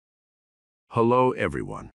Hello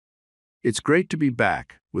everyone. It's great to be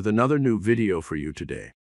back with another new video for you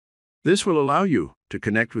today. This will allow you to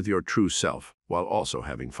connect with your true self while also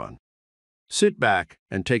having fun. Sit back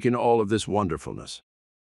and take in all of this wonderfulness.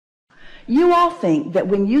 You all think that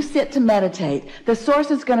when you sit to meditate, the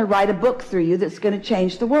source is going to write a book through you that's going to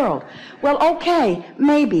change the world. Well, okay,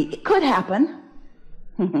 maybe. It could happen.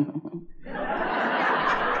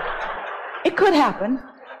 It could happen.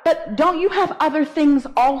 But don't you have other things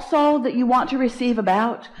also that you want to receive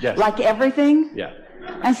about? Yes. Like everything? Yeah.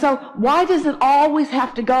 And so why does it always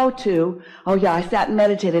have to go to, oh yeah, I sat and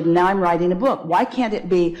meditated and now I'm writing a book? Why can't it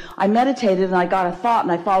be, I meditated and I got a thought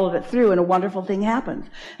and I followed it through and a wonderful thing happens?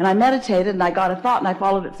 And I meditated and I got a thought and I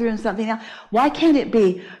followed it through and something else. Why can't it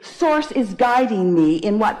be, Source is guiding me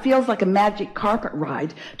in what feels like a magic carpet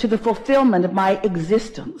ride to the fulfillment of my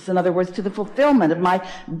existence? In other words, to the fulfillment of my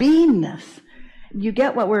beingness. You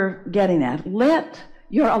get what we're getting at. Let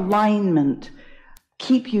your alignment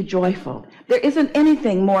keep you joyful. There isn't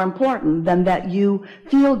anything more important than that you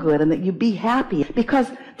feel good and that you be happy,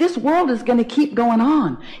 because this world is going to keep going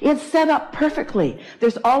on. It's set up perfectly.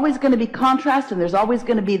 There's always going to be contrast, and there's always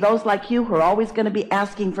going to be those like you who are always going to be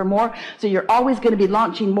asking for more. So you're always going to be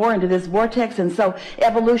launching more into this vortex. And so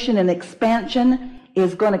evolution and expansion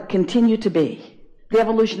is going to continue to be. The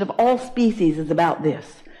evolution of all species is about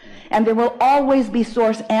this. And there will always be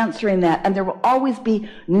Source answering that. And there will always be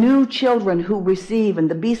new children who receive, and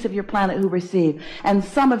the beasts of your planet who receive, and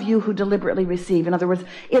some of you who deliberately receive. In other words,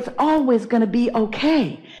 it's always going to be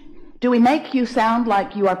okay. Do we make you sound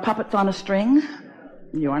like you are puppets on a string?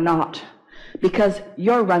 You are not. Because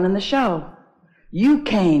you're running the show. You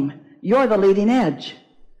came. You're the leading edge.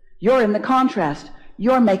 You're in the contrast.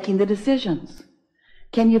 You're making the decisions.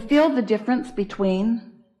 Can you feel the difference between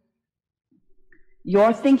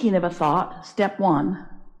your thinking of a thought, step 1,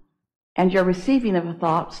 and your receiving of a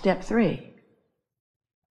thought, step 3?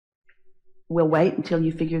 We'll wait until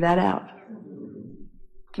you figure that out.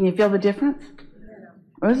 Can you feel the difference?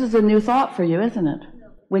 Well, this is a new thought for you, isn't it?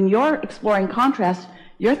 When you're exploring contrast,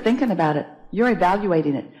 you're thinking about it. You're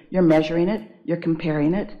evaluating it. You're measuring it. You're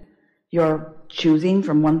comparing it. You're choosing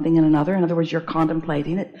from one thing and another. In other words, you're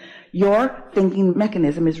contemplating it. Your thinking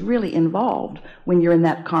mechanism is really involved when you're in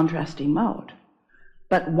that contrasting mode.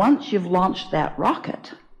 But once you've launched that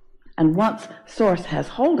rocket, and once Source has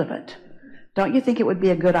hold of it, don't you think it would be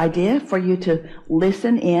a good idea for you to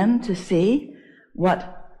listen in to see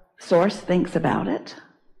what Source thinks about it,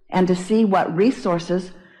 and to see what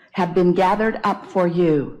resources have been gathered up for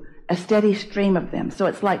you, a steady stream of them? So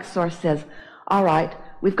it's like Source says, all right,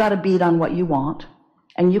 we've got a beat on what you want,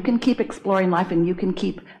 and you can keep exploring life, and you can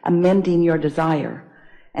keep amending your desire,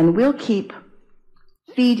 and we'll keep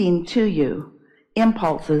feeding to you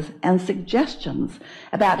impulses and suggestions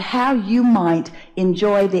about how you might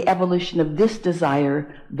enjoy the evolution of this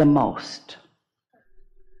desire the most.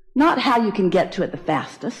 Not how you can get to it the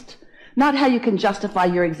fastest, not how you can justify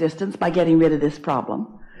your existence by getting rid of this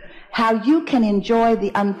problem, how you can enjoy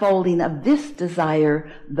the unfolding of this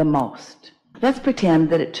desire the most. Let's pretend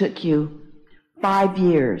that it took you 5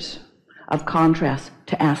 years of contrast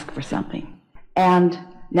to ask for something. And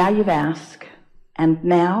now you've asked, and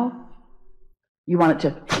now you want it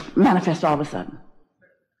to manifest all of a sudden.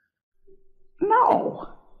 No.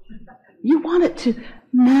 You want it to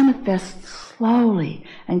manifest slowly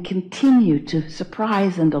and continue to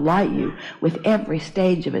surprise and delight you with every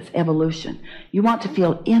stage of its evolution. You want to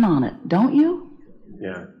feel in on it, don't you?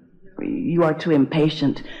 Yeah. You are too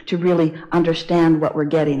impatient to really understand what we're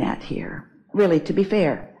getting at here. Really, to be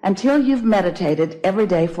fair, until you've meditated every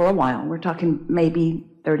day for a while, we're talking maybe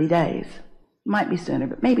 30 days, might be sooner,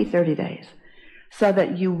 but maybe 30 days, so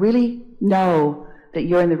that you really know that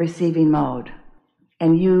you're in the receiving mode,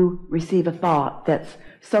 and you receive a thought that's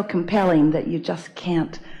so compelling that you just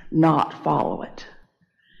can't not follow it.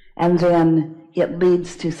 And then it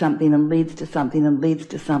leads to something and leads to something and leads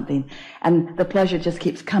to something, and the pleasure just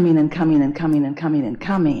keeps coming and coming and coming and coming and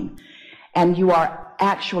coming. And you are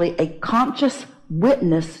actually a conscious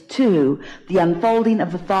witness to the unfolding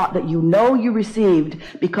of the thought that you know you received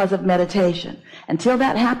because of meditation. Until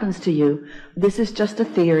that happens to you, this is just a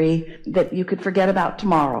theory that you could forget about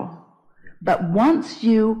tomorrow. But once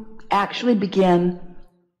you actually begin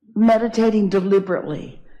meditating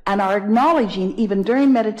deliberately and are acknowledging even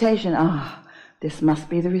during meditation, this must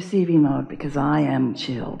be the receiving mode because I am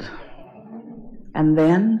chilled. And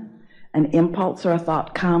then an impulse or a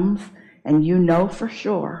thought comes, and you know for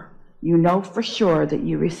sure that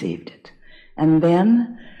you received it. And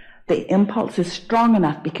then The impulse is strong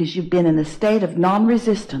enough because you've been in a state of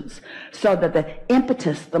non-resistance, so that the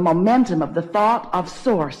impetus, the momentum of the thought of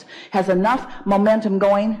source has enough momentum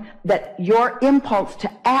going that your impulse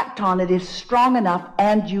to act on it is strong enough,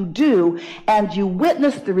 and you do, and you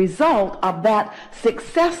witness the result of that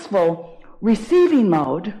successful receiving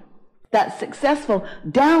mode, that successful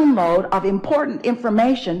download of important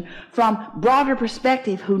information from broader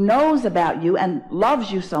perspective, who knows about you and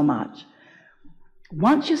loves you so much.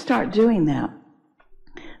 Once you start doing that,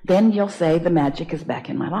 then you'll say, the magic is back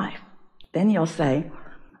in my life. Then you'll say,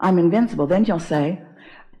 I'm invincible. Then you'll say,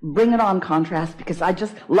 bring it on, contrast, because I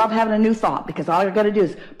just love having a new thought, because all you're going to do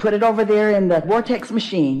is put it over there in the vortex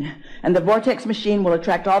machine, and the vortex machine will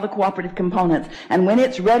attract all the cooperative components. And when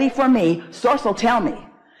it's ready for me, Source will tell me.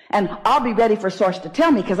 And I'll be ready for Source to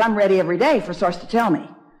tell me, because I'm ready every day for Source to tell me.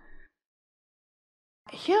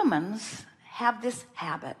 Humans have this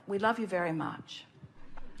habit, we love you very much,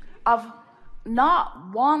 of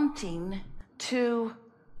not wanting to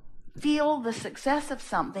feel the success of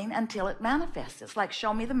something until it manifests. It's like,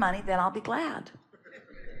 show me the money, then I'll be glad.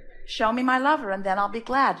 Show me my lover, and then I'll be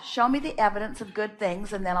glad. Show me the evidence of good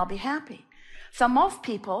things, and then I'll be happy. So most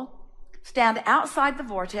people stand outside the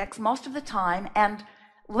vortex most of the time and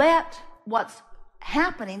let what's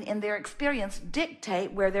happening in their experience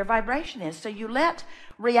dictate where their vibration is. So you let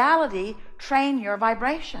reality train your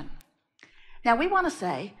vibration. Now we want to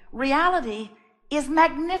say reality is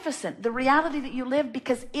magnificent, the reality that you live,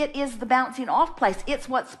 because it is the bouncing off place. It's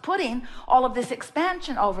what's putting all of this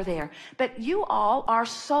expansion over there. But you all are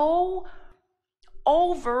so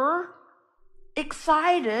over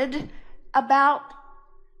excited about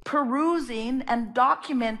perusing and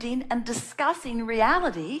documenting and discussing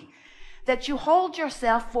reality that you hold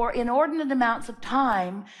yourself for inordinate amounts of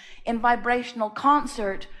time in vibrational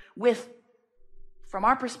concert with, from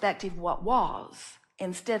our perspective, what was,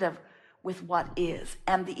 instead of with what is.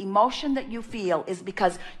 And the emotion that you feel is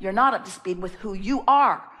because you're not up to speed with who you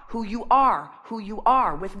are, who you are, who you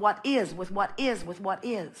are, with what is, with what is, with what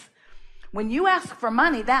is. When you ask for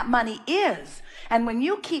money, that money is. And when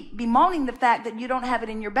you keep bemoaning the fact that you don't have it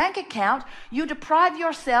in your bank account, you deprive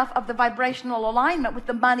yourself of the vibrational alignment with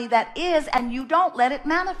the money that is, and you don't let it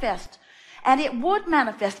manifest. And it would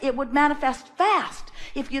manifest. It would manifest fast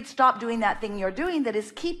if you'd stop doing that thing you're doing that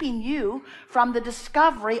is keeping you from the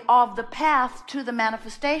discovery of the path to the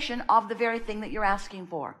manifestation of the very thing that you're asking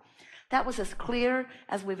for. That was as clear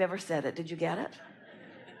as we've ever said it. Did you get it?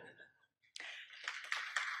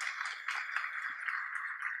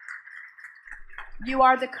 You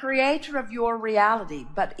are the creator of your reality,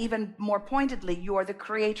 but even more pointedly, you are the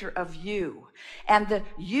creator of you. And the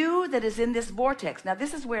you that is in this vortex, now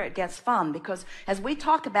this is where it gets fun, because as we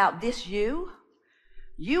talk about this you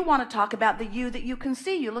want to talk about the you that you can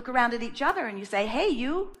see. You look around at each other and you say, hey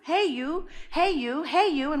you, hey you, hey you, hey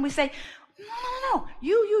you, and we say, no,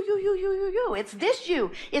 you. It's this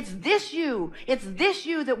you. It's this you. It's this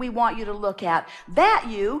you that we want you to look at. That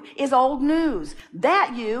you is old news.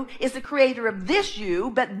 That you is the creator of this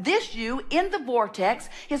you, but this you in the vortex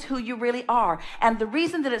is who you really are. And the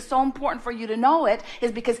reason that it's so important for you to know it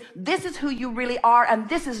is because this is who you really are, and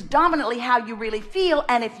this is dominantly how you really feel.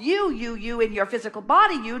 And if you in your physical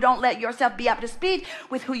body, you don't let yourself be up to speed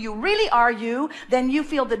with who you really are, then you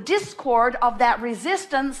feel the discord of that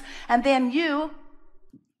resistance, and then you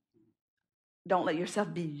don't let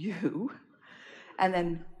yourself be you, and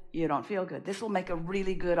then you don't feel good. This will make a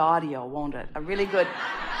really good audio, won't it? A really good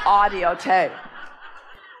audio tape.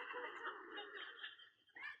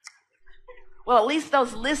 Well, at least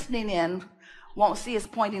those listening in won't see us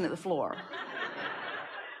pointing at the floor.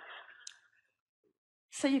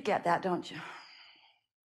 So you get that, don't you?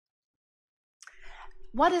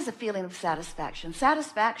 What is a feeling of satisfaction?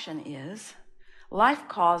 Satisfaction is life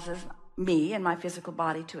causes me and my physical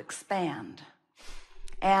body to expand.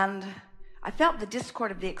 And I felt the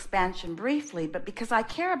discord of the expansion briefly, but because I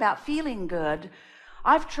care about feeling good,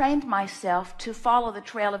 I've trained myself to follow the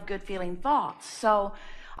trail of good feeling thoughts. So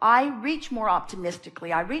I reach more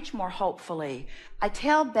optimistically, I reach more hopefully, I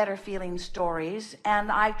tell better feeling stories,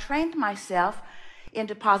 and I've trained myself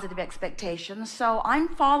into positive expectations. So I'm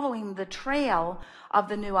following the trail of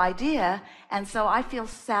the new idea, and so I feel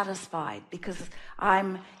satisfied because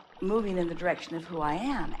I'm moving in the direction of who I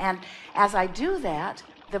am. And as I do that,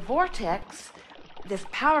 the vortex, this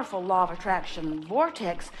powerful law of attraction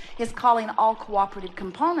vortex, is calling all cooperative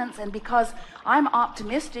components. And because I'm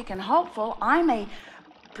optimistic and hopeful, I'm a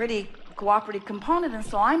pretty cooperative component, and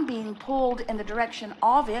so I'm being pulled in the direction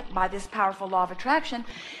of it by this powerful law of attraction,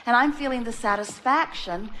 and I'm feeling the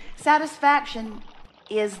satisfaction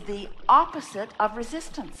is the opposite of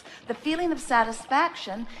resistance. The feeling of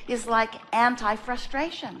satisfaction is like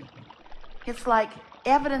anti-frustration. It's like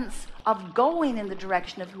evidence of going in the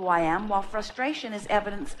direction of who I am, while frustration is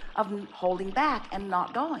evidence of holding back and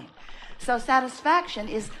not going. So satisfaction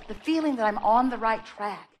is the feeling that I'm on the right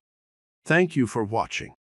track. Thank you for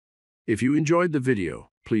watching. If you enjoyed the video,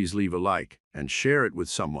 please leave a like and share it with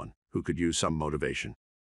someone who could use some motivation.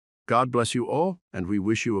 God bless you all, and we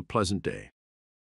wish you a pleasant day.